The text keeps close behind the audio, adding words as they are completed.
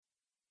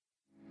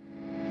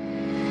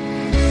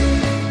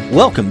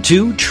Welcome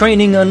to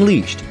Training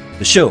Unleashed,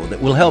 the show that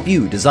will help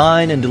you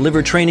design and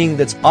deliver training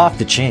that's off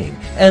the chain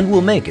and will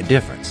make a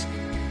difference.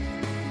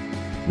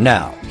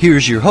 Now,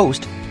 here's your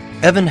host,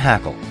 Evan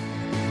Hackle.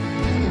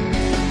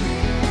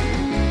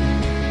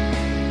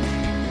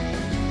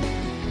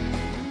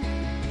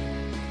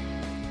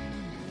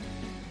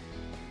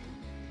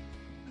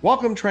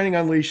 Welcome, Training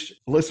Unleashed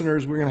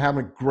listeners. We're going to have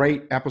a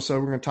great episode.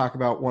 We're going to talk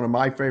about one of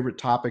my favorite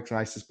topics, and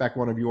I suspect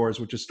one of yours,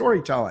 which is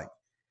storytelling.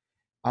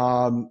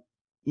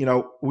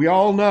 We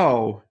all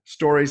know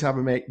stories have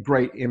a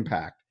great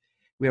impact.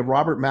 We have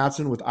Robert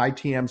Mattson with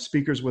ITM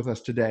Speakers with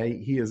us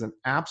today. He is an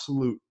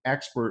absolute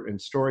expert in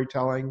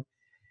storytelling.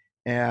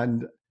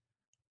 And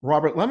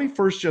Robert, let me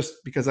first,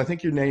 just because I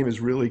think your name is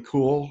really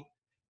cool,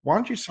 why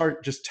don't you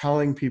start just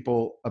telling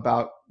people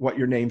about what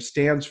your name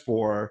stands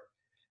for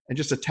and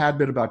just a tad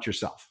bit about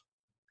yourself.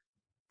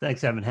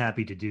 Thanks, Evan.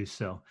 Happy to do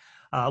so.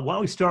 Why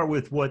don't we start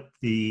with what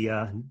the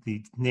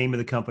name of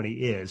the company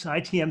is?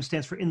 ITM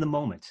stands for In the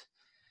Moment.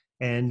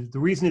 And the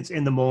reason it's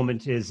in the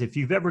moment is if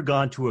you've ever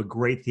gone to a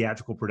great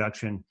theatrical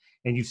production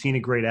and you've seen a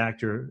great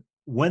actor,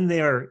 when they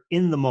are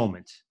in the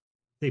moment,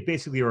 they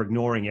basically are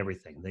ignoring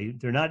everything.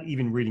 They're not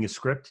even reading a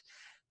script.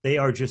 They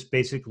are just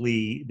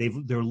basically,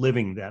 they're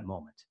living that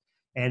moment.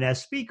 And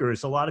as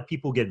speakers, a lot of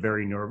people get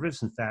very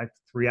nervous. In fact,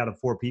 3 out of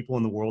 4 people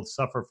in the world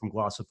suffer from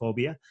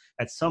glossophobia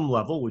at some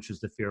level, which is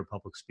the fear of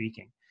public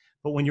speaking.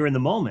 But when you're in the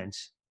moment,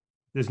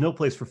 there's no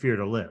place for fear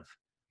to live,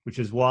 which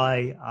is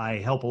why I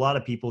help a lot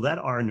of people that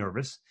are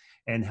nervous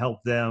and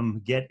help them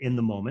get in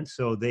the moment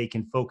so they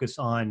can focus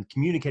on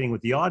communicating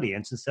with the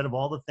audience instead of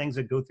all the things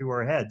that go through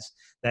our heads,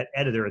 that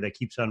editor that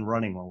keeps on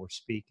running while we're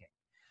speaking.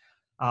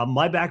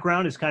 My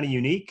background is kind of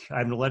unique. I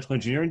have an electrical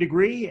engineering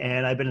degree,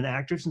 and I've been an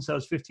actor since I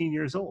was 15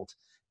 years old.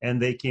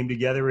 And they came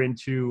together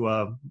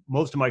into,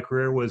 most of my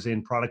career was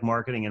in product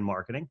marketing and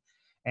marketing.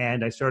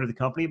 And I started the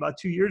company about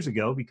 2 years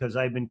ago because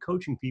I've been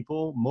coaching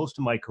people most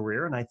of my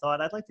career, and I thought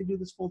I'd like to do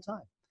this full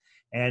time.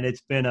 And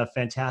it's been a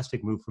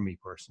fantastic move for me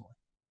personally.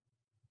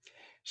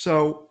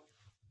 So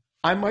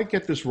I might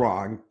get this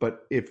wrong,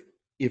 but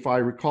if I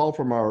recall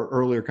from our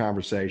earlier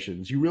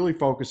conversations, you really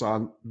focus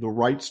on the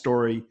right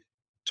story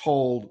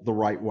told the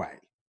right way.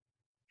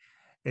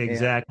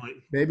 Exactly.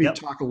 And maybe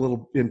talk a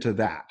little into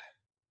that.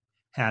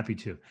 Happy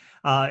to.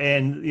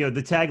 And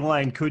the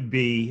tagline could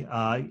be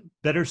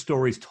better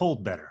stories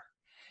told better.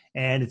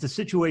 And it's a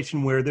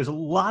situation where there's a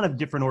lot of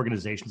different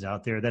organizations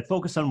out there that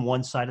focus on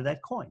one side of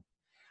that coin.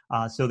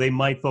 So they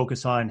might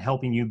focus on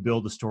helping you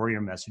build a story or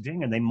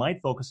messaging, and they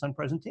might focus on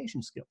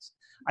presentation skills.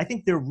 I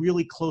think they're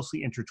really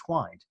closely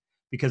intertwined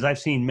because I've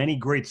seen many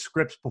great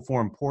scripts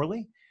perform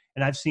poorly,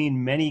 and I've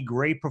seen many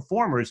great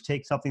performers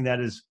take something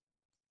that is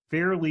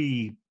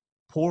fairly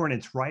poor in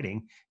its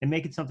writing and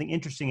make it something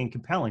interesting and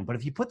compelling. But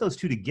if you put those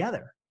two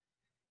together,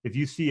 if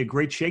you see a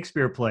great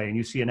Shakespeare play and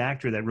you see an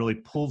actor that really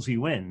pulls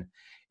you in,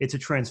 it's a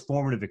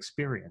transformative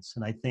experience.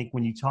 And I think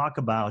when you talk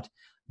about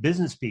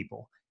business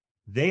people,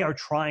 they are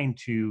trying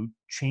to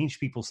change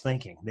people's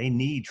thinking. They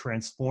need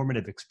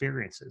transformative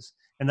experiences.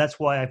 And that's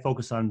why I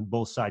focus on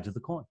both sides of the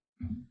coin.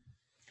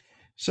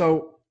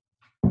 So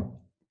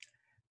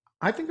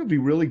I think it would be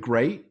really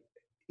great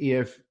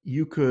if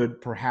you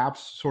could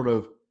perhaps sort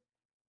of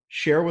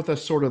share with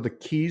us sort of the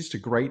keys to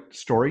great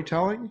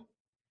storytelling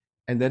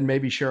and then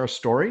maybe share a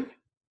story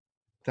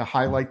to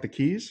highlight the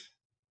keys.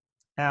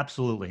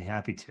 Absolutely.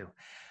 Happy to.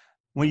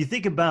 When you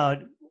think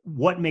about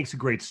what makes a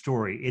great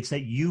story, it's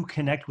that you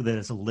connect with it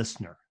as a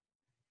listener.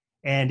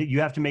 And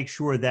you have to make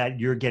sure that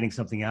you're getting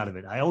something out of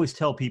it. I always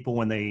tell people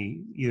when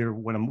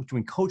I'm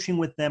doing coaching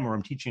with them or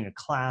I'm teaching a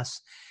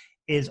class,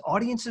 is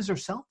audiences are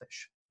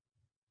selfish.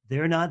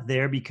 They're not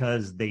there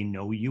because they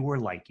know you or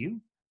like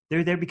you.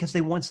 They're there because they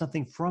want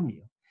something from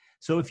you.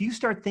 So if you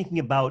start thinking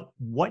about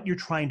what you're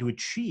trying to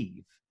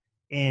achieve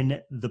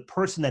in the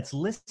person that's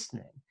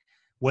listening,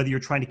 whether you're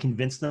trying to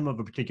convince them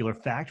of a particular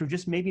fact or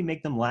just maybe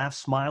make them laugh,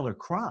 smile, or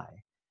cry,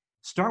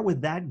 start with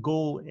that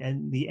goal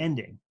and the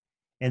ending,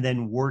 and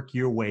then work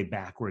your way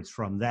backwards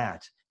from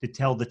that to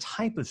tell the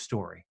type of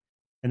story.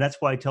 And that's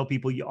why I tell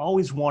people you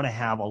always want to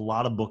have a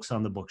lot of books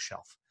on the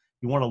bookshelf.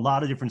 You want a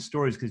lot of different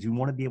stories because you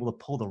want to be able to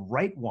pull the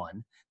right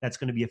one that's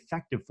going to be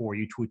effective for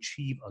you to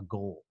achieve a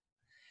goal.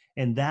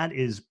 And that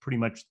is pretty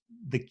much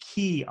the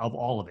key of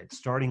all of it,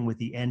 starting with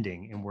the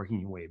ending and working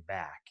your way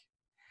back.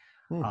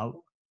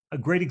 A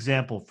great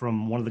example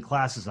from one of the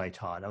classes I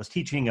taught, I was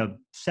teaching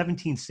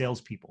 17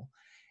 salespeople.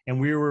 And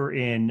we were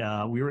in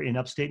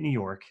upstate New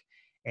York,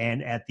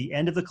 and at the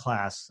end of the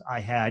class,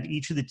 I had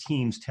each of the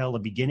teams tell a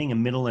beginning, a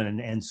middle, and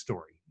an end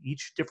story.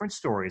 Each different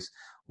stories,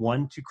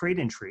 one to create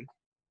intrigue,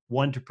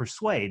 one to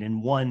persuade,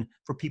 and one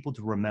for people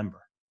to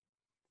remember.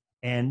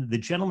 And the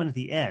gentleman at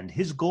the end,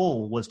 his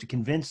goal was to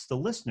convince the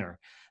listener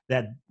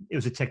that it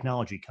was a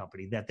technology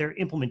company, that their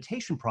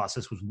implementation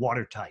process was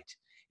watertight.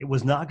 It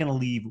was not going to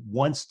leave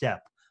one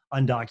step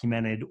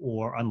undocumented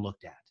or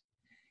unlooked at.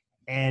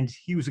 And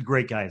he was a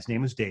great guy. His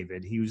name was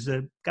David. He was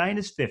a guy in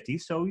his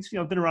 50s, so he's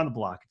been around the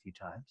block a few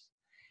times.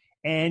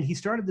 And he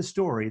started the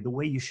story the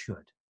way you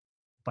should,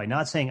 by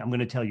not saying, I'm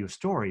going to tell you a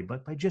story,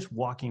 but by just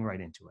walking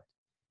right into it.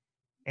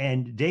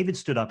 And David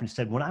stood up and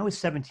said, when I was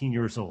 17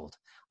 years old,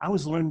 I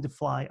was learning to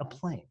fly a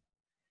plane.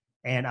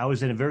 And I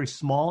was in a very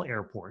small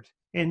airport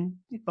in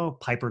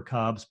Piper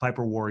Cubs,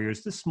 Piper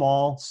Warriors, the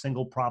small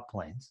single prop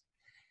planes.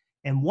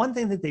 And one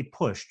thing that they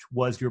pushed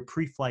was your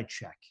pre-flight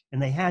check.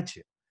 And they had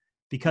to,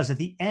 because at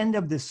the end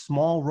of this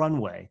small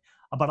runway,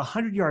 about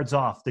 100 yards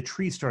off, the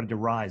trees started to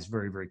rise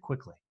very, very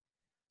quickly.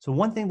 So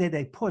one thing that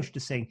they pushed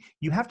is saying,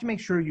 you have to make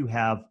sure you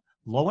have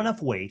low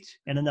enough weight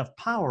and enough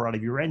power out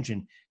of your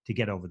engine to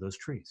get over those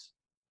trees.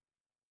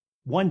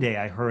 One day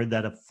I heard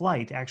that a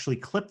flight actually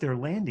clipped their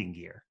landing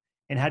gear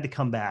and had to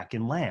come back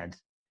and land.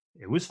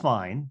 It was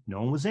fine.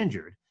 No one was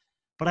injured.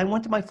 But I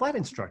went to my flight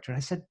instructor and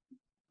I said,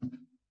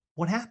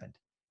 what happened?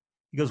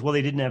 He goes, well,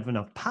 they didn't have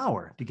enough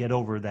power to get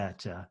over that,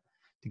 to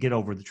get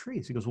over the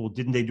trees. He goes, well,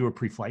 didn't they do a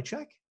pre-flight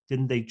check?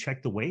 Didn't they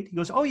check the weight? He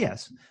goes, oh,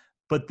 yes,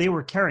 but they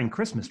were carrying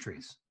Christmas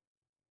trees.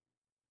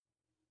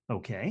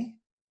 Okay.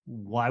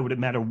 Why would it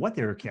matter what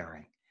they were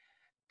carrying?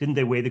 Didn't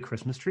they weigh the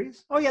Christmas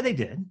trees? Oh, yeah, they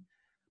did.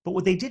 But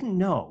what they didn't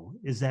know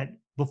is that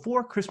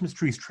before Christmas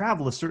trees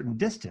travel a certain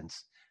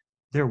distance,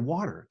 they're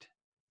watered.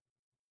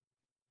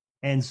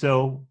 And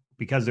so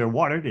because they're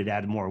watered, it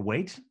added more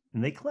weight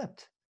and they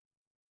clipped.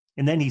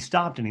 And then he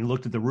stopped and he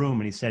looked at the room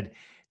and he said,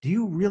 do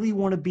you really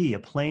want to be a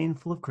plane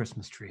full of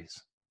Christmas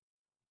trees?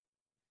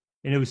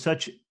 And it was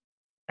such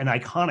an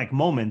iconic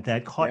moment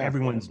that caught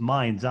everyone's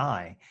mind's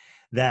eye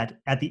that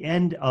at the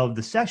end of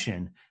the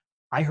session,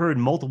 I heard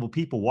multiple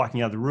people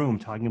walking out of the room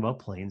talking about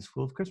planes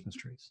full of Christmas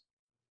trees.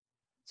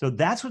 So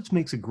that's what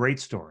makes a great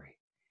story.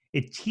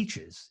 It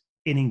teaches,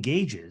 it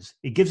engages,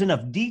 it gives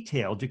enough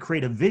detail to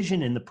create a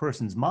vision in the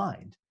person's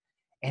mind,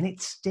 and it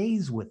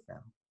stays with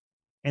them.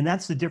 And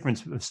that's the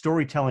difference of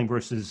storytelling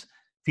versus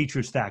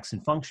features, facts,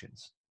 and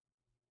functions.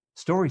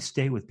 Stories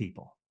stay with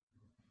people.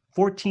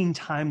 14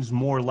 times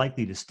more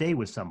likely to stay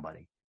with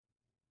somebody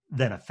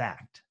than a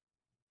fact,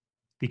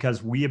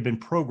 because we have been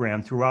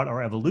programmed throughout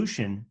our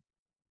evolution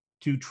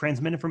to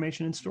transmit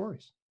information in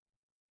stories.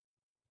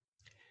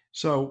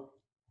 So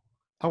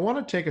I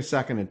want to take a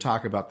second and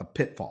talk about the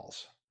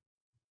pitfalls.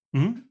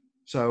 Mm-hmm.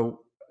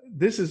 So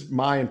this is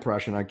my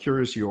impression. I'm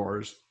curious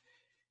yours,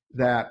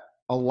 that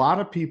a lot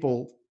of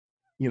people,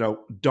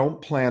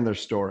 don't plan their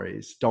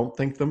stories, don't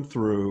think them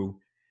through.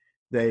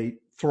 They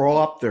throw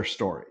up their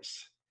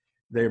stories.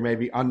 They may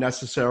be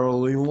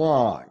unnecessarily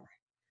long.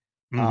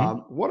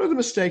 Mm-hmm. What are the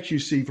mistakes you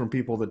see from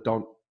people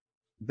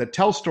that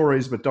tell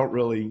stories but don't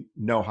really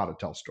know how to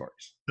tell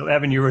stories? So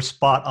Evan, you were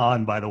spot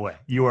on, by the way.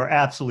 You are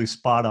absolutely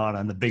spot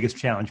on the biggest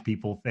challenge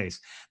people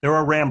face. There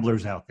are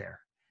ramblers out there.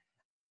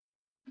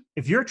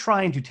 If you're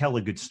trying to tell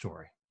a good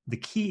story, the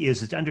key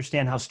is to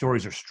understand how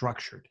stories are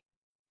structured.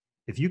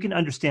 If you can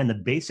understand the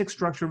basic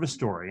structure of a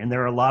story, and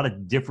there are a lot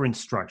of different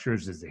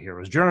structures, there's the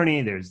hero's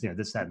journey, there's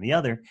this, that, and the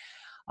other.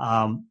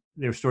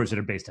 There are stories that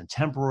are based on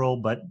temporal,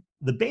 but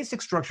the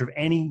basic structure of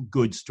any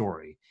good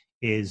story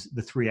is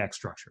the 3-act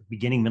structure,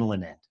 beginning, middle,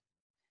 and end.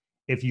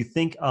 If you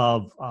think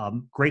of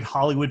great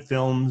Hollywood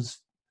films,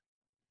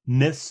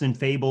 myths and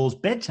fables,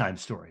 bedtime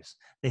stories,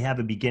 they have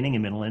a beginning, a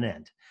middle, and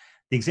end.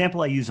 The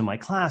example I use in my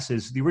class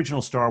is the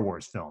original Star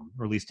Wars film,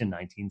 released in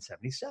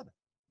 1977.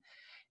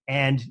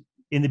 And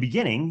in the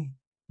beginning,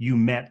 you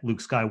met Luke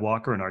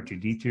Skywalker and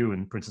R2-D2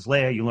 and Princess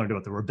Leia. You learned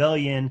about the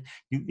rebellion.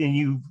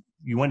 You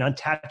went on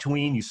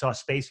Tatooine. You saw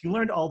space. You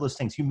learned all those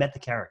things. You met the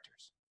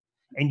characters.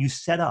 And you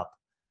set up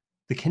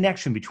the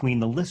connection between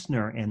the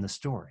listener and the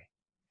story.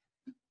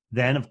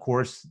 Then, of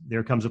course,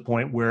 there comes a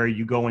point where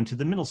you go into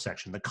the middle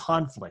section, the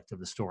conflict of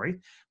the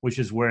story, which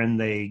is when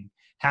they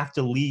have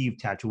to leave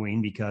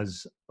Tatooine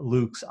because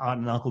Luke's aunt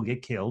and uncle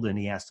get killed and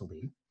he has to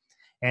leave.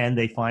 And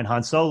they find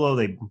Han Solo,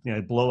 they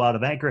blow out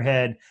of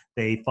Anchorhead,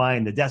 they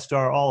find the Death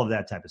Star, all of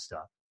that type of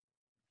stuff.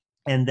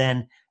 And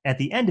then at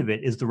the end of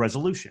it is the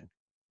resolution,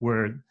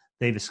 where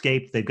they've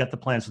escaped, they've got the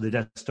plans for the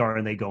Death Star,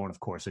 and they go, and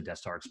of course the Death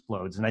Star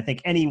explodes. And I think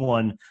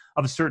anyone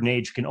of a certain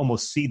age can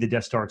almost see the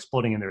Death Star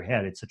exploding in their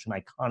head. It's such an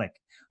iconic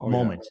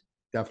moment.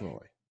 Yeah,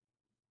 definitely.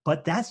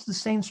 But that's the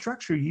same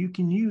structure you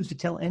can use to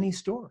tell any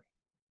story.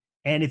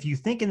 And if you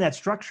think in that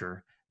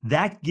structure,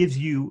 that gives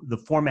you the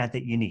format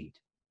that you need.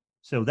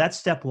 So that's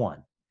step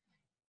one.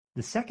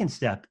 The second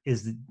step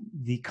is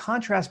the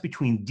contrast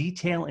between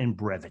detail and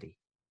brevity.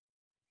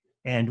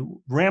 And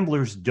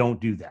ramblers don't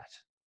do that.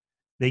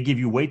 They give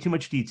you way too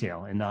much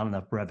detail and not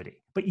enough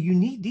brevity. But you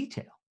need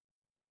detail.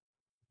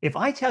 If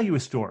I tell you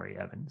a story,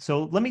 Evan,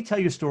 so let me tell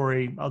you a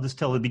story. I'll just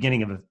tell the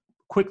beginning of a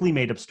quickly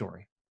made up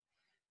story.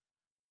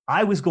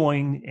 I was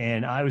going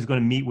to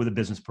meet with a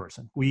business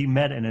person. We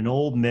met in an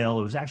old mill.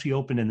 It was actually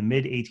opened in the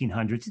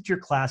mid-1800s. It's your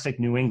classic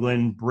New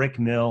England brick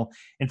mill.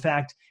 In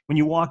fact, when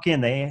you walk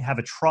in, they have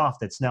a trough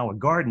that's now a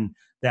garden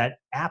that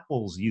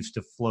apples used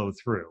to flow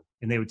through.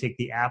 And they would take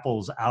the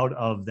apples out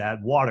of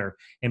that water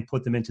and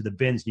put them into the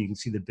bins, and you can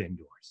see the bin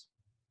doors.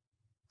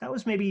 That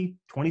was maybe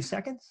 20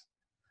 seconds.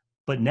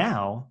 But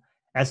now,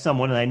 as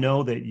someone, and I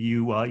know that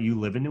you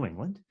live in New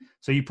England,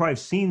 so you probably have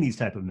seen these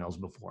type of mills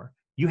before.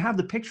 You have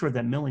the picture of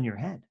that mill in your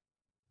head.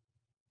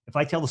 If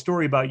I tell the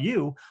story about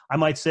you, I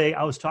might say,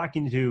 I was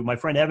talking to my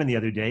friend Evan the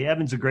other day.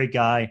 Evan's a great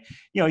guy.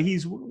 You know,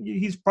 he's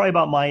probably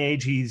about my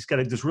age. He's got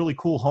this really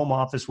cool home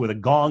office with a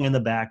gong in the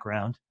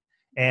background.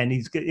 And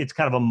it's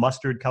kind of a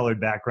mustard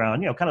colored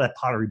background, you know, kind of that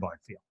Pottery Barn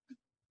feel.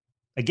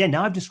 Again,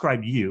 now I've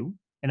described you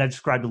and I've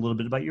described a little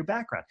bit about your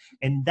background,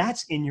 and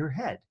that's in your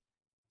head.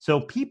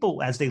 So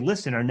people, as they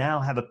listen, are now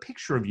have a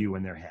picture of you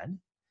in their head,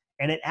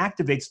 and it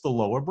activates the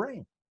lower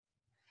brain.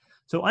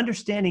 So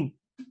understanding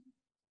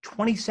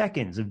 20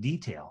 seconds of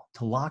detail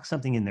to lock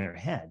something in their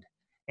head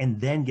and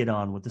then get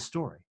on with the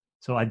story.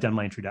 So I've done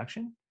my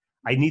introduction.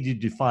 I need to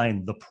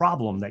define the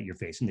problem that you're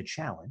facing, the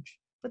challenge,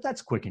 but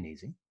that's quick and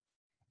easy.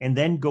 And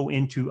then go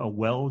into a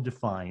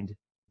well-defined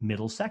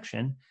middle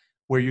section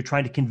where you're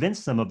trying to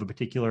convince them of a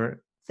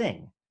particular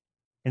thing.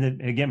 And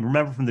then again,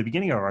 remember from the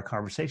beginning of our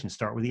conversation,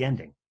 start with the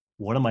ending.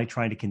 What am I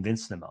trying to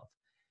convince them of?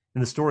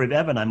 In the story of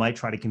Evan, I might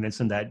try to convince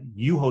them that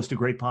you host a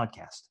great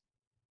podcast.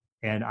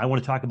 And I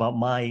want to talk about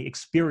my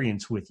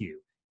experience with you,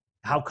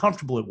 how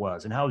comfortable it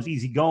was and how it was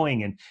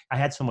easygoing. And I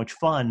had so much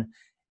fun.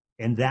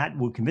 And that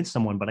will convince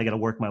someone, but I got to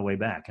work my way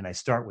back. And I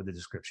start with a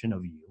description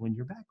of you and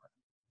your background.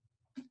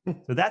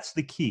 So that's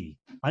the key,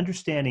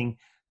 understanding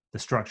the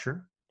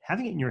structure,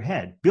 having it in your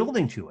head,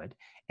 building to it,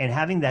 and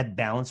having that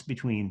balance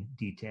between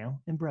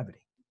detail and brevity.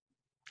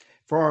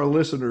 For our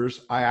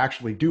listeners, I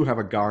actually do have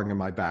a gong in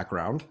my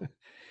background.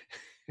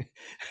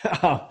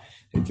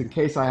 It's in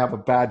case I have a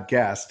bad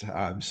guest.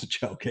 I'm just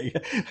joking.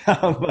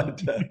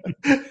 But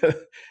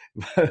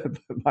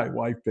my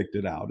wife picked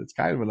it out. It's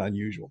kind of an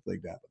unusual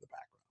thing to have in the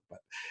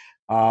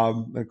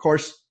background. But of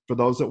course, for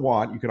those that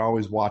want, you can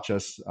always watch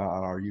us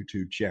on our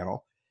YouTube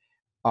channel.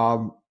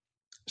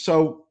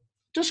 So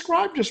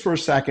describe just for a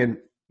second,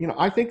 you know,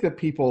 I think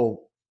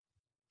people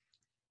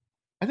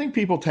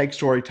take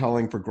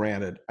storytelling for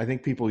granted. I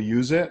think people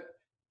use it,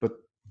 but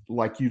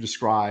like you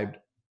described,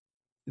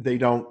 they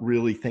don't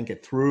really think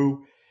it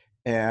through.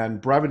 And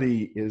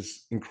brevity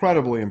is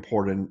incredibly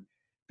important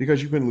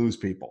because you can lose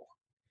people.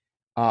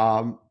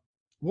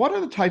 What are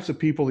the types of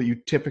people that you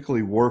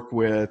typically work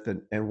with,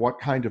 and what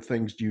kind of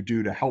things do you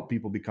do to help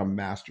people become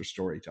master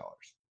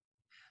storytellers?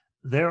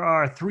 There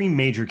are three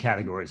major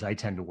categories I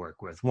tend to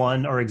work with.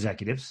 One are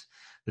executives.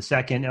 The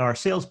second are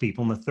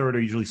salespeople. And the third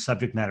are usually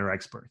subject matter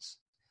experts.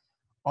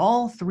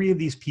 All three of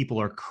these people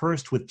are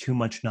cursed with too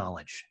much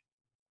knowledge.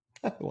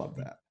 I love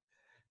that.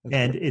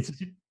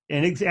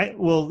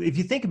 Well, if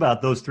you think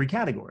about those three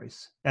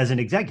categories as an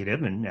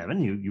executive, and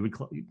Evan,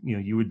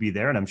 you would be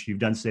there, and I'm sure you've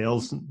done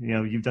sales. You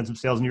know, you've done some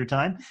sales in your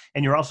time,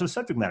 and you're also a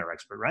subject matter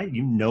expert, right?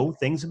 You know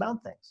things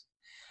about things.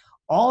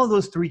 All of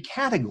those three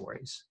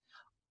categories,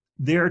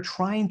 they're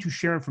trying to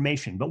share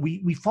information, but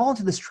we fall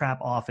into this trap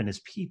often as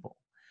people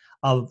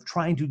of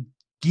trying to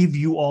give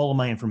you all of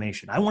my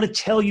information. I want to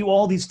tell you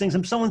all these things.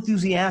 I'm so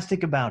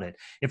enthusiastic about it.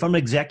 If I'm an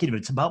executive,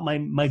 it's about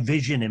my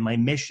vision and my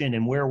mission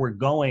and where we're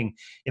going.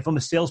 If I'm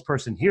a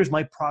salesperson, here's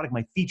my product,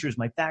 my features,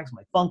 my facts,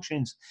 my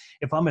functions.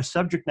 If I'm a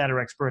subject matter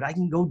expert, I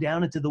can go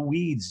down into the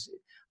weeds.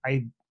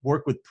 I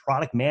work with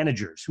product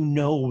managers who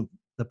know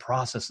the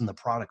process and the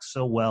product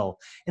so well,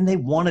 and they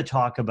want to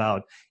talk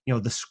about, you know,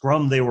 the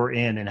scrum they were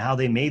in and how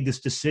they made this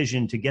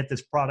decision to get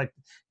this product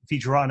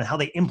feature on and how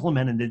they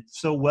implemented it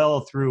so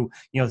well through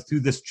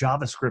this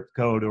JavaScript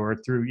code or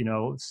through, you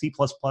know, C++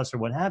 or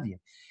what have you.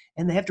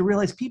 And they have to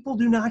realize people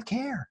do not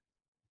care,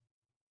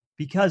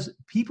 because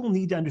people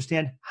need to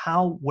understand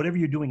how whatever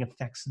you're doing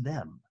affects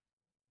them.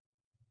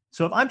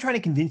 So if I'm trying to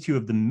convince you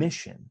of the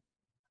mission,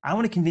 I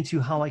want to convince you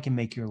how I can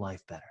make your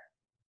life better.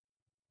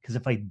 Because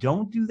if I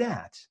don't do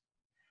that,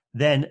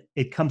 then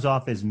it comes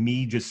off as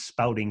me just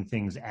spouting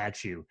things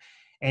at you,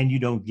 and you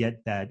don't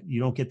get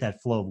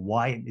that flow of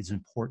why it is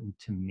important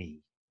to me.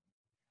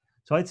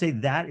 So I'd say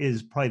that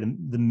is probably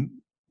the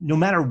no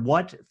matter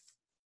what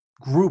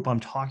group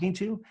I'm talking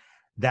to,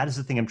 that is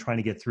the thing I'm trying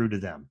to get through to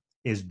them,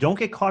 is don't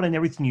get caught in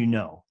everything you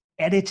know.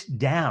 Edit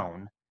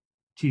down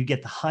till you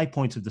get the high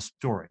points of the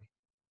story.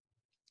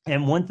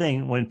 And one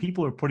thing, when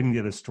people are putting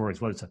together stories,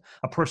 whether it's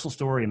a personal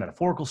story, a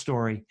metaphorical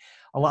story,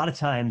 a lot of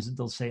times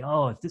they'll say,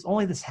 oh, if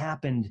this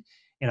happened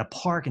in a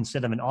park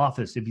instead of an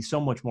office, it'd be so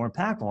much more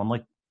impactful. I'm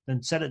like,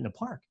 then set it in a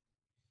park.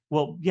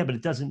 Well, yeah, but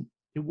it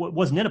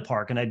wasn't in a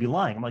park, and I'd be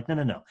lying. I'm like,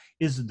 no.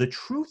 Is the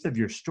truth of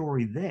your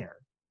story there?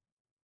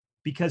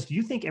 Because do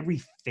you think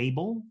every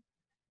fable,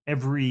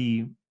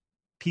 every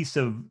piece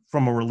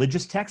from a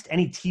religious text,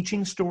 any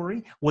teaching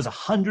story was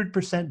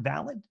 100%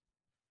 valid?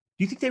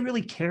 Do you think they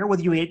really care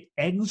whether you ate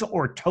eggs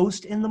or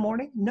toast in the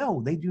morning?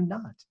 No, they do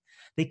not.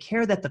 They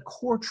care that the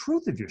core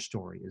truth of your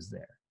story is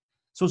there.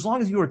 So as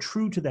long as you are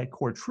true to that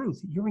core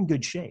truth, you're in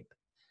good shape.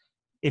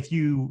 If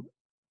you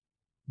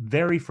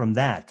vary from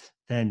that,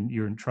 then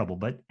you're in trouble.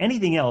 But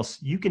anything else,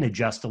 you can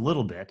adjust a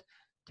little bit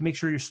to make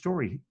sure your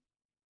story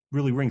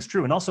really rings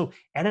true. And also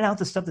edit out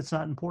the stuff that's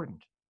not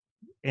important.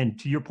 And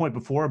to your point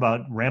before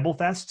about ramble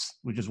fests,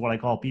 which is what I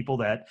call people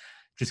that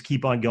just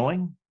keep on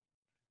going,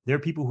 there are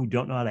people who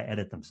don't know how to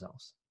edit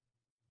themselves.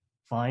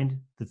 Find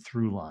the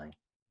through line.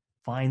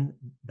 Find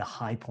the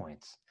high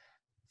points.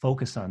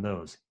 Focus on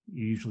those.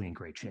 You're usually in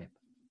great shape.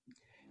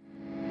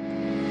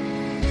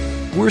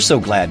 We're so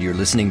glad you're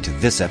listening to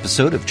this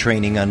episode of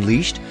Training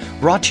Unleashed,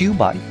 brought to you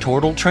by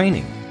Tortal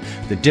Training.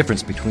 The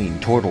difference between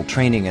Tortal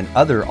Training and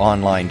other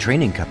online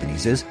training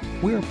companies is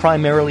we're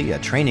primarily a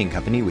training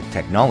company with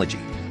technology,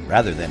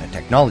 rather than a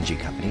technology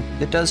company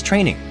that does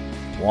training.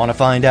 Want to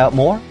find out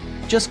more?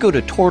 Just go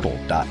to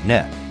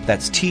tortal.net.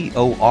 That's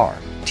Tortal,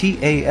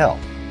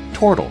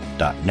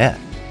 tortal.net.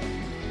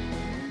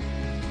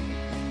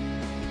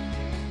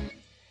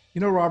 You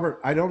know, Robert,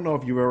 I don't know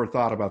if you've ever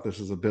thought about this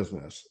as a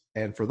business.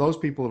 And for those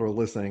people that are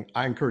listening,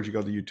 I encourage you to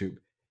go to YouTube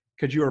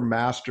because you're a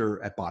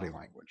master at body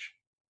language.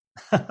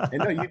 And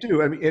no, you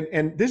do. I mean,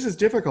 and this is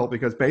difficult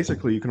because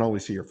basically you can only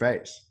see your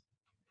face.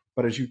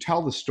 But as you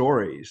tell the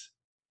stories,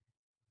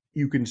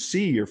 you can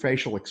see your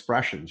facial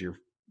expressions, your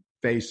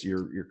face.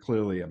 You're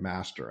clearly a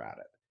master at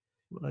it.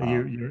 Well,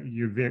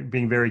 you're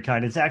being very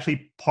kind. It's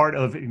actually part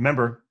of,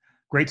 remember,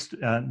 great,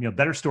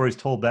 better stories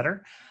told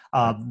better.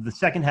 The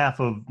second half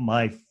of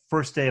my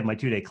first day of my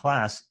 2-day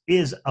class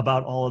is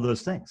about all of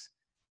those things.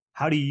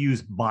 How do you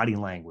use body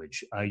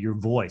language, your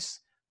voice,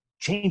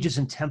 changes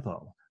in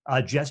tempo,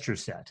 gesture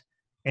set.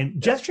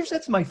 And gesture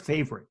set's my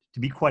favorite,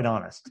 to be quite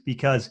honest,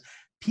 because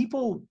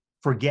people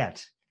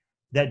forget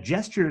that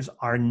gestures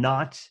are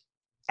not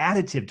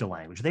additive to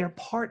language. They are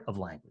part of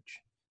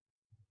language.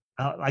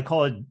 I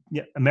call it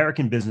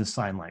American Business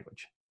Sign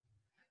Language,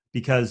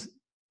 because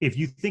if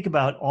you think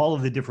about all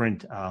of the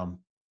different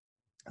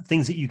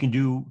things that you can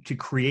do to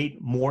create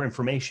more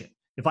information.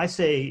 If I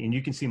say, and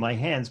you can see my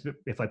hands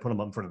if I put them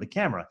up in front of the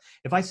camera,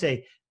 if I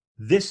say,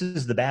 this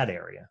is the bad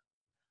area,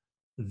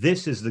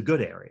 this is the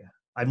good area,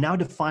 I've now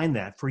defined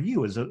that for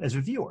you as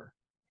a viewer.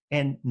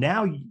 And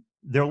now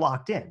they're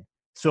locked in.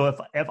 So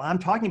if I'm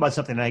talking about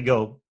something and I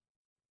go,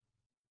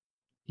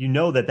 you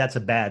know that that's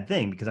a bad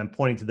thing because I'm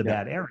pointing to the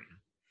bad area.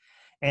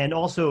 And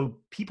also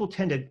people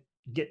tend to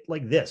get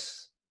like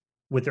this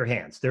with their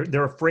hands.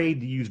 They're afraid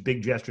to use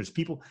big gestures.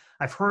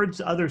 I've heard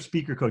other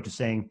speaker coaches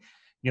saying,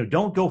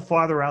 don't go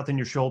farther out than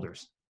your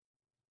shoulders.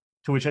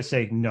 To which I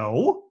say,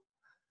 no,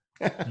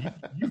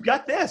 you've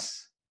got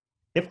this.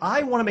 If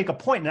I want to make a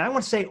point and I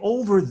want to say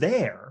over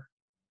there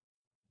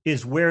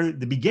is where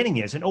the beginning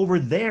is and over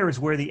there is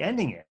where the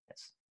ending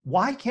is,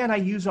 why can't I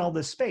use all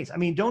this space? I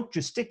mean, don't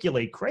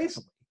gesticulate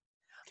crazily,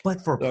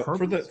 but for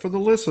the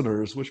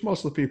listeners, which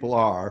most of the people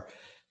are,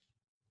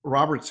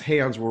 Robert's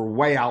hands were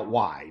way out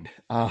wide.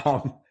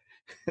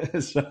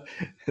 Because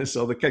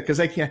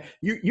they can't,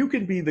 you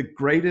can be the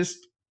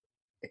greatest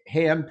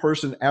hand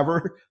person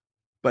ever,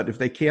 but if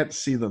they can't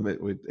see them, it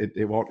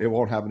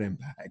won't have an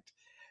impact.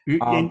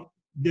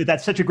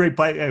 That's such a great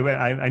point.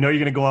 I know you're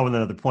going to go on with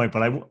another point,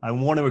 but I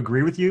want to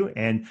agree with you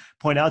and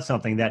point out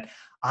something that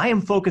I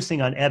am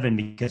focusing on Evan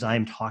because I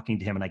am talking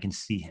to him and I can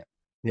see him.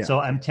 Yeah. So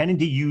I'm tending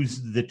to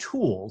use the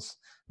tools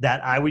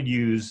that I would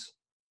use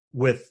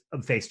with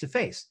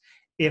face-to-face.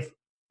 If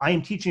I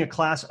am teaching a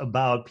class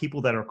about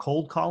people that are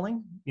cold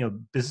calling,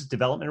 business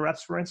development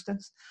reps, for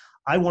instance,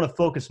 I want to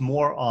focus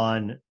more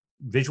on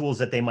visuals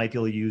that they might be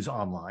able to use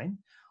online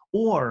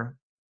or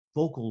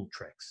vocal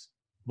tricks,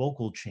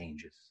 vocal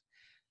changes,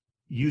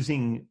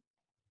 using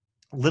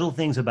little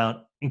things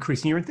about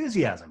increasing your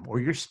enthusiasm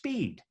or your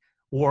speed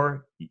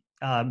or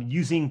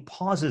using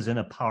pauses in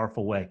a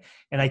powerful way.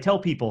 And I tell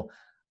people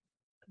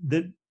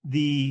that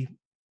the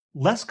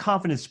less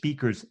confident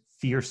speakers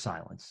fear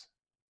silence.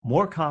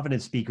 More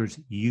confident speakers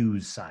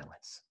use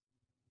silence.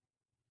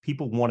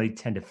 People want to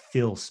tend to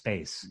fill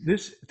space.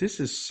 This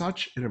is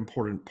such an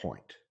important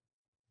point.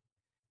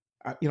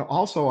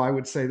 Also, I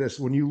would say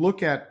this, when you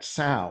look at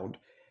sound,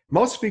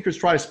 most speakers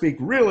try to speak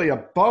really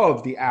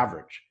above the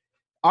average.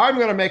 I'm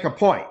going to make a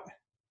point.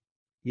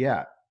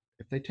 Yeah,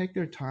 if they take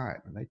their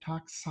time and they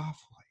talk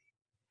softly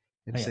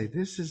and say,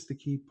 this is the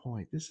key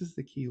point, this is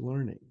the key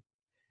learning,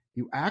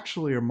 you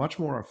actually are much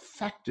more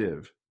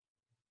effective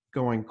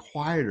going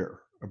quieter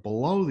or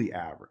below the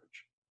average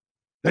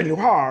than you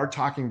are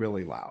talking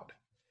really loud.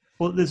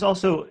 Well, there's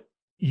also,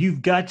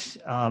 you've got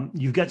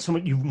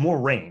more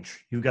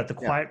range. You've got the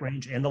quiet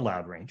range and the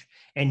loud range,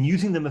 and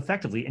using them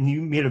effectively. And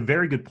you made a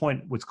very good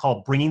point, what's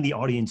called bringing the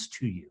audience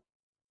to you.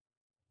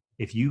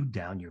 If you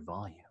down your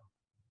volume,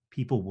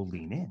 people will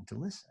lean in to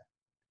listen.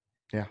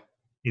 Yeah.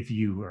 If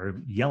you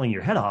are yelling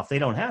your head off, they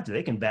don't have to.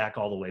 They can back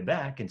all the way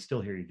back and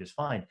still hear you just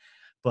fine.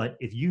 But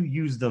if you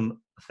use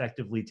them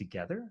effectively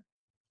together,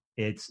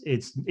 it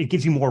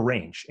gives you more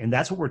range. And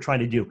that's what we're trying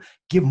to do.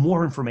 Give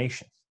more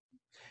information.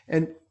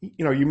 And,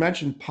 you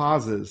mentioned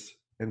pauses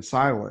and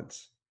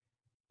silence.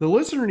 The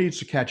listener needs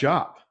to catch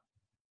up.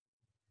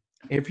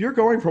 If you're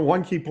going from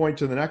one key point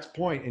to the next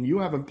point and you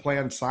haven't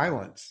planned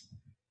silence,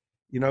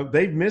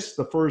 they've missed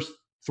the first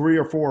 3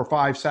 or 4 or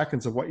 5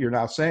 seconds of what you're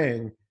now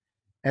saying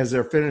as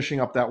they're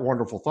finishing up that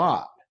wonderful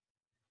thought.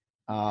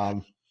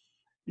 No,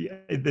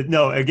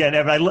 again,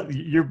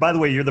 Evan, by the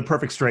way, you're the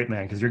perfect straight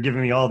man because you're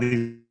giving me all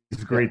these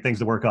great things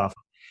to work off.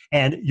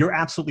 And you're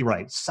absolutely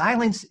right.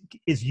 Silence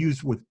is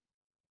used with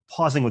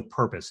pausing with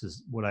purpose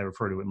is what I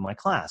refer to in my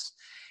class.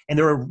 And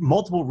there are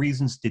multiple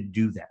reasons to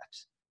do that.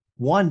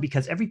 One,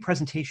 because every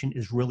presentation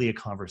is really a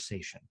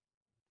conversation.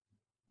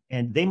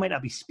 and they might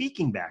not be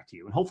speaking back to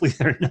you, and hopefully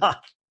they're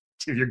not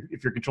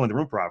if you're controlling the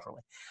room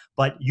properly,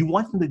 but you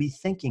want them to be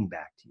thinking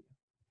back to you.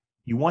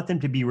 You want them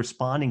to be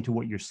responding to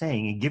what you're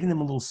saying, and giving them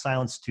a little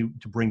silence to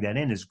bring that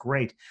in is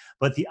great.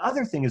 But the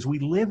other thing is we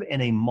live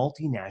in a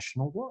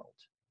multinational world.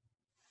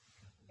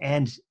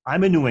 And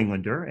I'm a New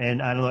Englander,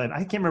 and I don't know,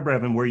 I can't remember,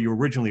 Evan, where you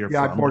originally are from.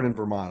 Yeah, I'm born in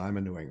Vermont. I'm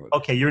a New Englander.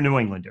 Okay, you're a New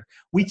Englander.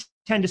 We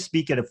tend to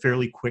speak at a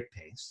fairly quick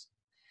pace.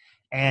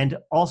 And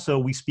also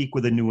we speak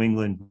with a New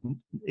England,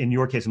 in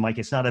your case, in my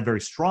case, not a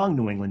very strong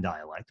New England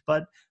dialect,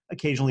 but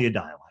occasionally a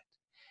dialect.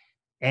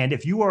 And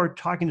if you are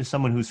talking to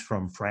someone who's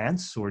from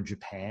France or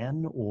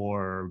Japan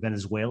or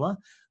Venezuela,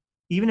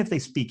 even if they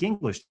speak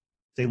English,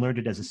 they learned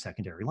it as a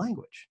secondary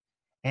language.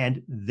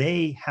 And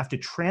they have to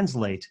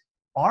translate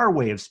our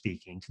way of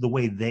speaking to the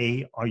way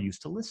they are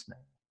used to listening.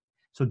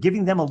 So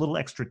giving them a little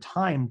extra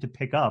time to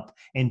pick up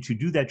and to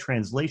do that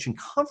translation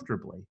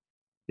comfortably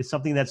is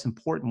something that's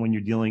important when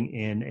you're dealing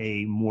in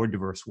a more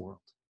diverse world.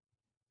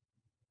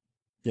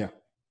 Yeah.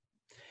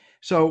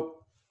 So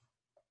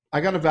I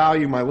got to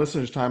value my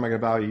listeners' time. I got to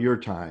value your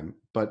time.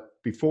 But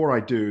before I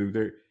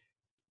do,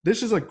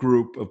 this is a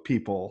group of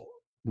people,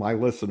 my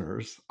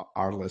listeners,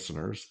 our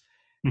listeners,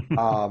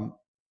 that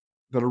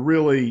are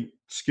really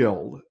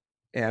skilled.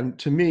 And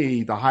to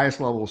me, the highest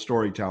level of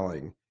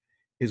storytelling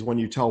is when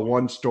you tell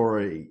one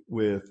story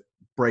with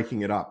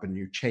breaking it up and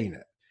you chain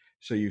it.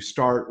 So you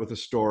start with a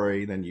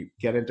story, then you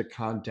get into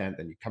content,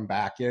 then you come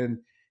back in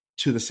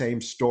to the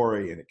same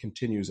story, and it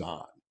continues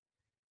on.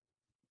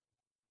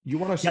 You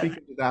want to speak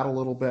into that a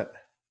little bit?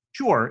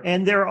 Sure.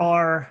 And there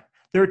are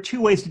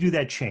two ways to do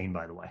that chain,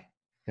 by the way.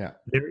 Yeah.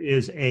 There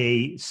is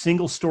a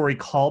single story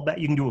callback.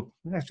 You can do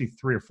actually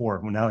 3 or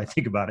 4 now that I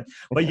think about it,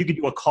 but you can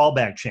do a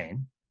callback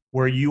chain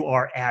where you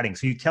are adding.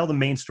 So you tell the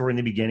main story in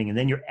the beginning, and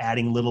then you're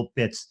adding little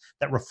bits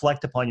that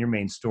reflect upon your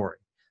main story.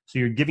 So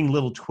you're giving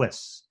little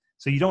twists.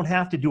 So you don't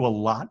have to do a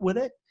lot with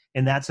it.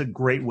 And that's a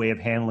great way of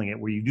handling it,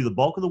 where you do the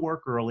bulk of the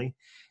work early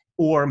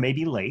or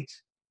maybe late,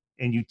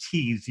 and you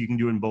tease. You can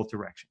do it in both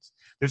directions.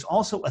 There's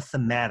also a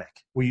thematic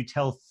where you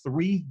tell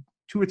 2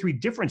 or 3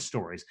 different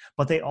stories,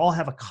 but they all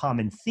have a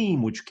common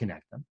theme which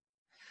connect them.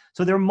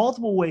 So there are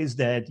multiple ways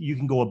that you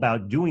can go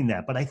about doing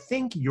that. But I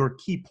think your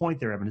key point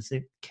there, Evan, is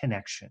the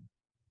connection,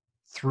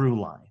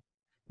 through line,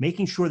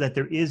 making sure that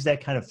there is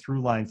that kind of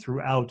through line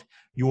throughout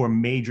your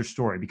major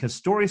story, because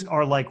stories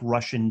are like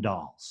Russian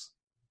dolls.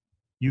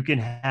 You can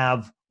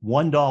have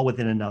one doll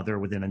within another,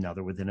 within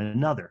another, within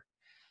another.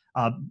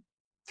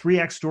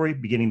 3-act story,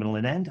 beginning, middle,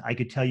 and end. I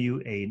could tell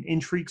you an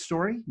intrigue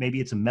story. Maybe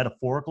it's a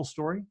metaphorical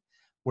story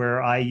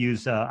where I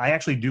use, I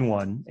actually do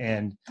one,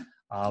 and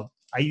I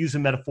use a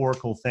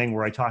metaphorical thing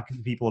where I talk to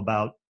people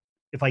about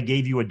if I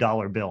gave you a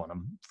dollar bill,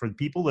 and for the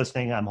people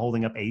listening, I'm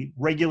holding up a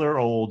regular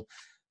old,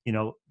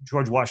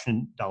 George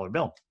Washington dollar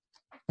bill.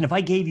 And if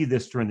I gave you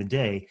this during the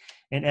day,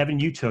 and Evan,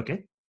 you took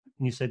it,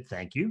 and you said,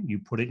 thank you, you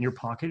put it in your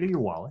pocket or your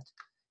wallet,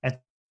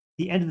 at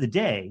the end of the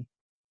day,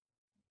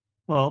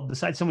 well,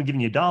 besides someone giving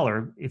you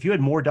 $1, if you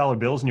had more dollar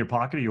bills in your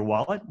pocket or your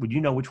wallet, would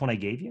you know which one I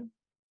gave you?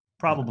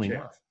 Probably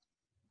not.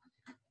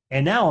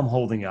 And now I'm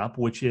holding up,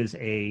 which is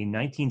a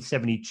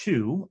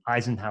 1972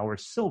 Eisenhower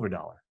silver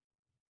dollar.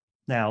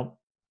 Now,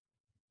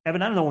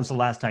 Evan, I don't know when's the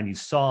last time you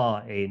saw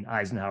an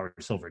Eisenhower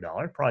silver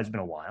dollar. Probably it's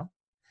been a while.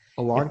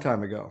 A long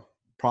time ago.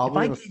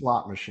 Probably in a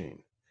slot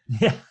machine.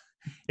 Yeah.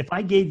 If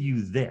I gave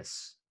you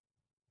this,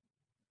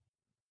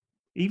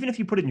 even if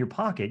you put it in your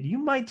pocket, you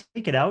might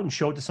take it out and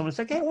show it to someone and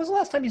say, hey, when was the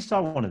last time you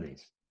saw one of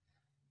these?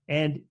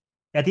 And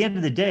at the end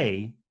of the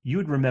day, you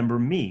would remember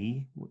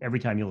me every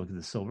time you look at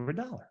the silver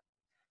dollar.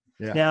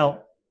 Yeah.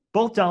 Now,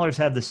 both dollars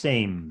have the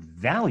same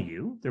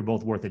value. They're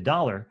both worth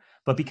 $1,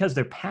 but because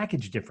they're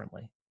packaged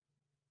differently,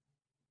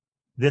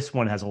 this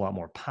one has a lot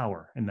more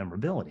power and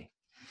memorability.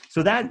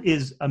 So that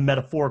is a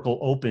metaphorical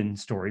open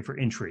story for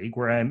intrigue,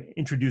 where I'm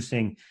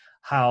introducing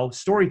how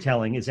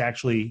storytelling is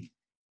actually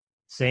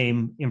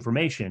same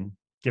information,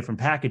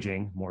 different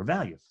packaging, more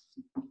value.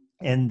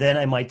 And then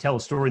I might tell a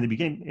story in the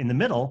beginning, in the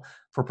middle,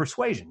 for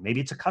persuasion. Maybe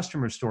it's a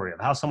customer story of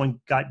how someone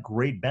got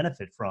great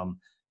benefit from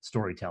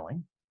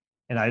storytelling.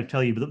 And I would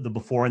tell you the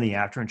before and the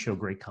after and show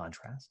great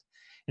contrast.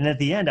 And at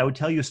the end, I would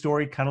tell you a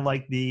story kind of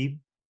like the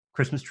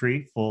Christmas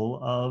tree full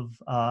of,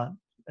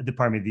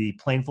 the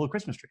plane full of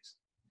Christmas trees,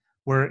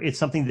 where it's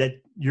something that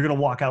you're going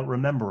to walk out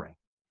remembering.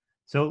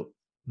 So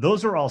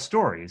those are all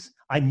stories.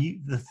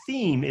 The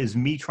theme is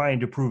me trying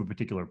to prove a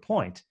particular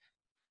point,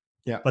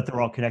 but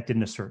they're all connected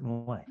in a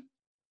certain way.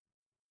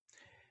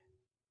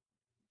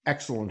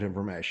 Excellent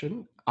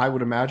information. I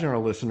would imagine our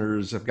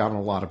listeners have gotten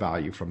a lot of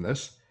value from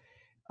this.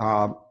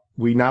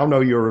 We now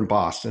know you're in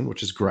Boston,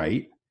 which is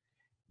great.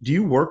 Do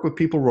you work with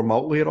people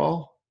remotely at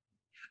all?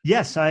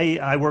 Yes,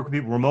 I work with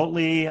people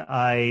remotely.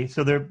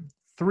 So there are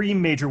 3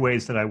 major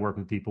ways that I work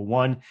with people.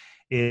 One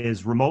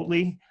is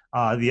remotely.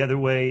 The other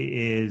way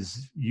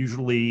is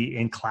usually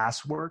in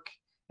classwork.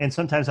 And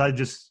sometimes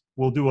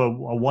we'll do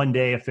a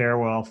one-day affair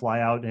where I'll fly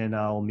out and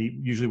I'll meet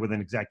usually with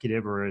an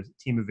executive or a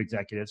team of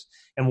executives,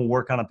 and we'll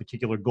work on a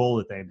particular goal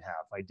that they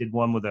have. I did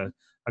one with a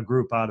a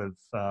group they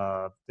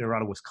were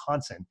out of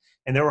Wisconsin,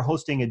 and they were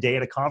hosting a day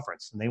at a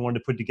conference, and they wanted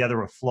to put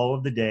together a flow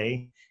of the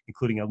day,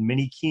 including a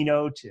mini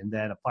keynote and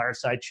then a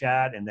fireside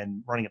chat and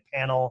then running a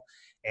panel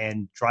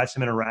and drive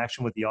some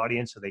interaction with the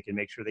audience so they can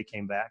make sure they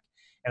came back.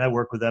 And I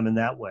work with them in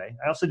that way.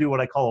 I also do what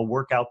I call a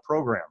workout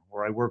program,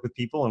 where I work with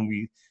people and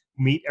we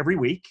meet every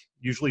week,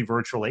 usually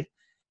virtually,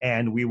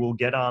 and we will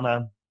get on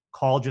a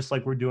call just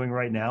like we're doing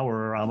right now,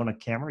 where I'm on a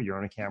camera, you're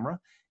on a camera,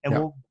 and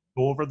we'll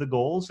go over the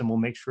goals, and we'll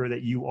make sure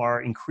that you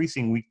are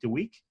increasing week to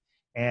week.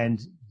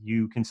 And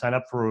you can sign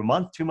up for a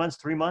month, 2 months,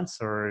 3 months,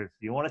 or if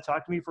you want to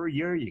talk to me for a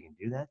year, you can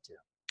do that too.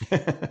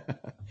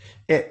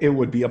 It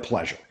would be a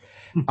pleasure.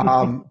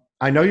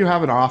 I know you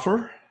have an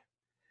offer.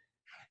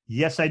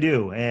 Yes, I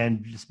do.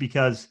 And just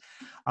because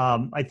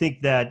I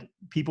think that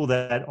people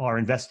that are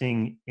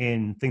investing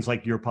in things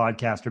like your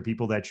podcast are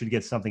people that should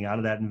get something out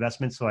of that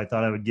investment. So I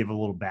thought I would give a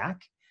little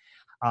back.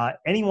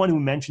 Anyone who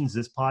mentions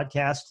this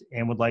podcast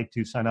and would like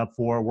to sign up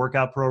for a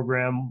workout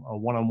program, a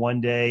one-on-one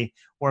day,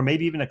 or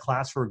maybe even a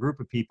class for a group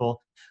of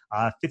people,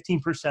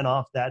 15%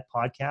 off that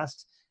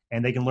podcast.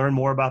 And they can learn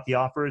more about the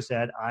offers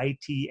at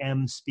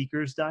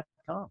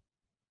itmspeakers.com.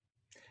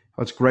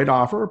 That's a great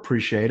offer.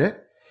 Appreciate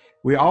it.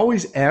 We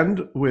always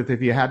end with,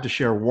 if you had to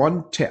share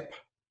one tip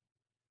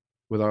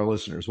with our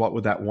listeners, what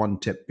would that one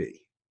tip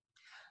be?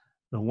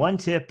 The one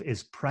tip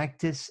is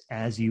practice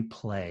as you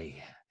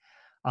play.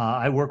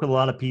 I work with a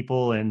lot of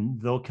people, and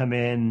they'll come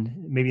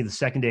in maybe the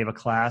second day of a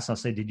class. I'll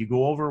say, did you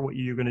go over what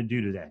you're going to do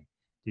today?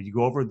 Did you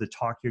go over the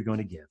talk you're going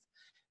to give?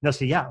 And they'll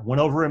say, yeah,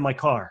 went over in my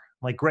car.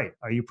 I'm like, great.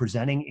 Are you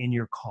presenting in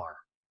your car?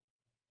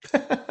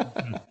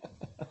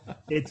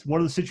 It's one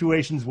of the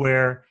situations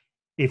where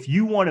if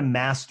you want to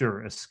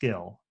master a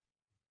skill,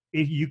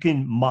 if you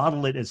can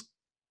model it as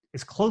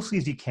closely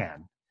as you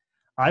can.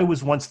 I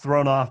was once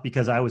thrown off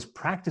because I was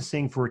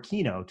practicing for a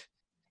keynote,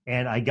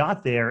 and I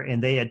got there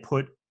and they had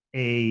put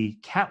a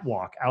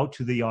catwalk out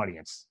to the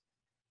audience.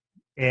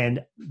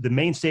 And the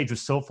main stage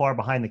was so far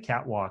behind the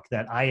catwalk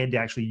that I had to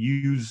actually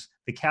use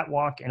the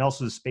catwalk and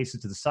also the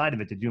spaces to the side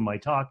of it to do my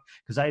talk,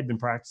 because I had been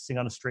practicing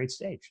on a straight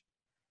stage.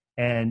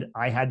 And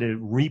I had to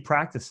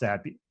re-practice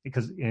that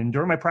because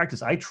during my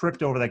practice, I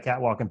tripped over that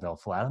catwalk and fell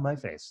flat on my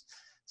face.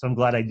 So I'm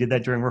glad I did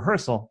that during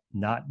rehearsal,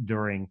 not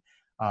during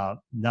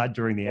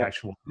the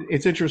actual.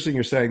 It's interesting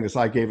you're saying this.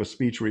 I gave a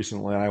speech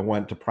recently and I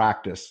went to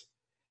practice,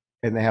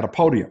 and they had a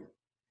podium,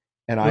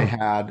 and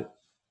I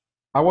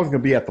wasn't going to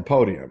be at the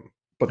podium,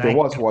 but there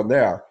was one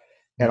there,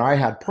 and I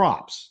had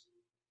props.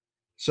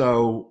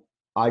 So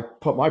I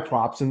put my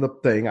props in the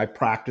thing. I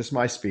practiced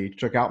my speech,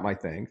 took out my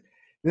thing.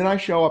 Then I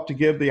show up to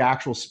give the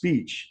actual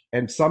speech,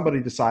 and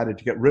somebody decided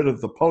to get rid of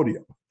the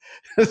podium.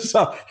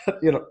 So,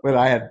 but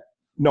I had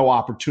no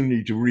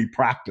opportunity to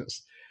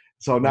re-practice.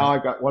 So now I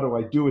got, what do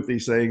I do with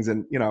these things?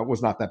 And, it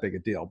was not that big a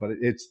deal, but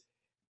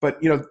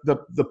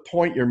the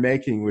point you're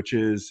making, which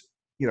is,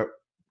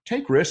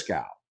 take risk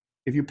out.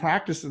 If you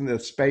practice in the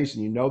space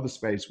and you know the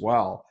space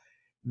well,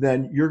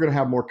 then you're going to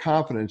have more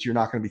confidence. You're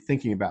not going to be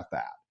thinking about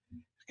that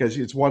because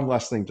it's one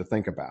less thing to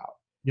think about.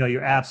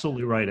 You're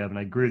absolutely right, Evan.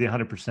 I agree with you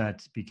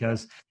 100%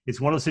 because it's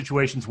one of those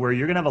situations where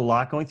you're going to have a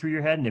lot going through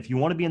your head. And if you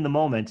want to be in the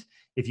moment,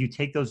 if you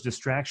take those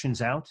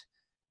distractions out,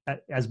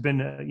 has been,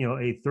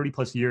 a 30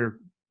 plus year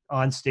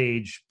on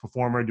stage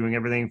performer doing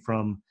everything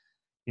from,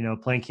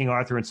 playing King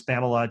Arthur and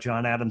Spamalot,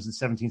 John Adams in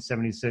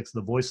 1776,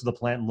 the voice of the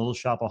plant in Little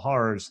Shop of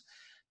Horrors,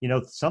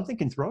 something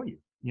can throw you.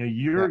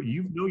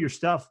 You know your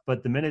stuff,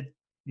 but the minute,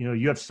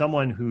 you have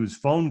someone whose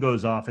phone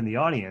goes off in the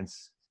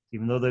audience,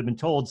 even though they've been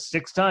told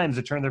 6 times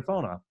to turn their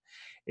phone off,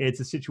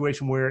 it's a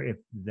situation where if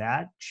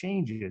that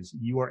changes,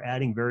 you are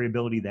adding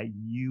variability that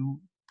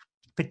you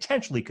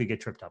potentially could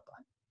get tripped up by.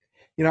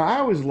 I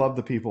always love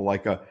the people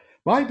like,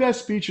 my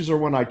best speeches are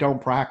when I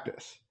don't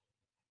practice.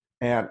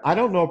 And I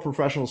don't know a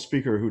professional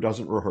speaker who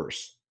doesn't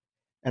rehearse.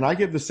 And I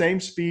give the same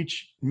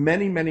speech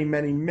many, many,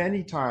 many,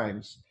 many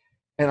times,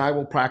 and I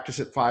will practice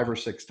it 5 or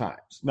 6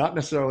 times. Not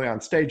necessarily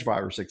on stage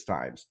 5 or 6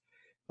 times,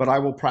 but I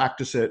will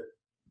practice it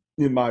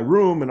in my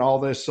room and all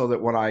this so that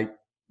when I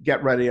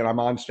get ready and I'm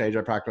on stage,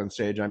 I practice on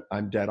stage,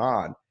 I'm dead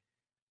on.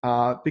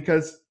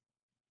 Because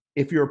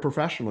if you're a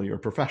professional, you're a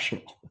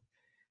professional,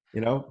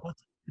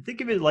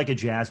 Think of it like a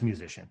jazz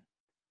musician.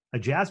 A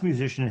jazz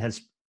musician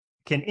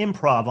can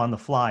improv on the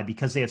fly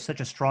because they have such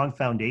a strong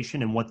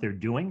foundation in what they're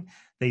doing.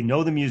 They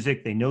know the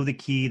music, they know the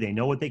key, they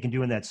know what they can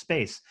do in that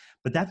space,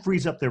 but that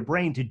frees up their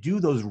brain to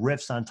do those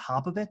riffs on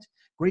top of it.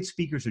 Great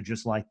speakers are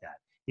just like that.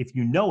 If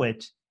you know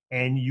it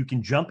and you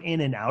can jump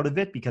in and out of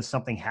it because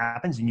something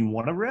happens and you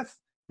want to riff,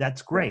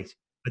 that's great.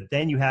 But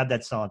then you have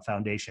that solid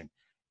foundation.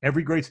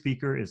 Every great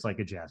speaker is like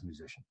a jazz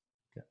musician.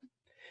 Okay.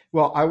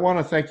 Well, I want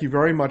to thank you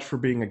very much for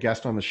being a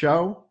guest on the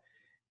show.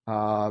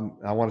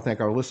 I want to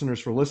thank our listeners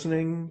for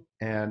listening,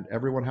 and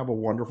everyone have a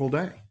wonderful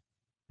day.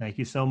 Thank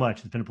you so much.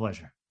 It's been a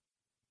pleasure.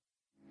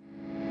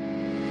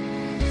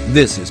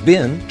 This has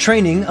been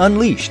Training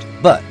Unleashed,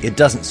 but it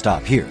doesn't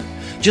stop here.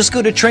 Just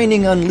go to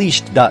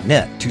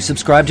trainingunleashed.net to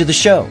subscribe to the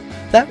show.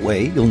 That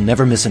way, you'll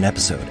never miss an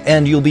episode,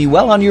 and you'll be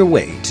well on your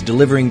way to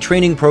delivering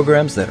training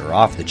programs that are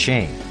off the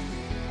chain.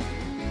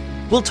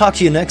 We'll talk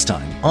to you next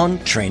time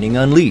on Training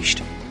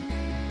Unleashed.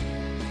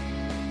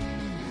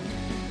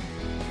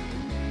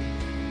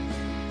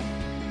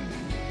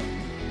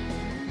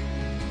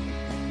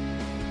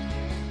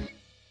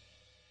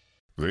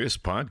 This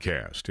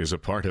podcast is a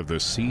part of the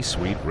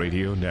C-Suite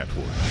Radio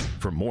Network.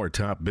 For more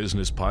top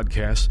business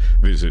podcasts,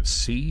 visit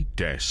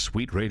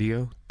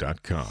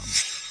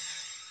c-suiteradio.com.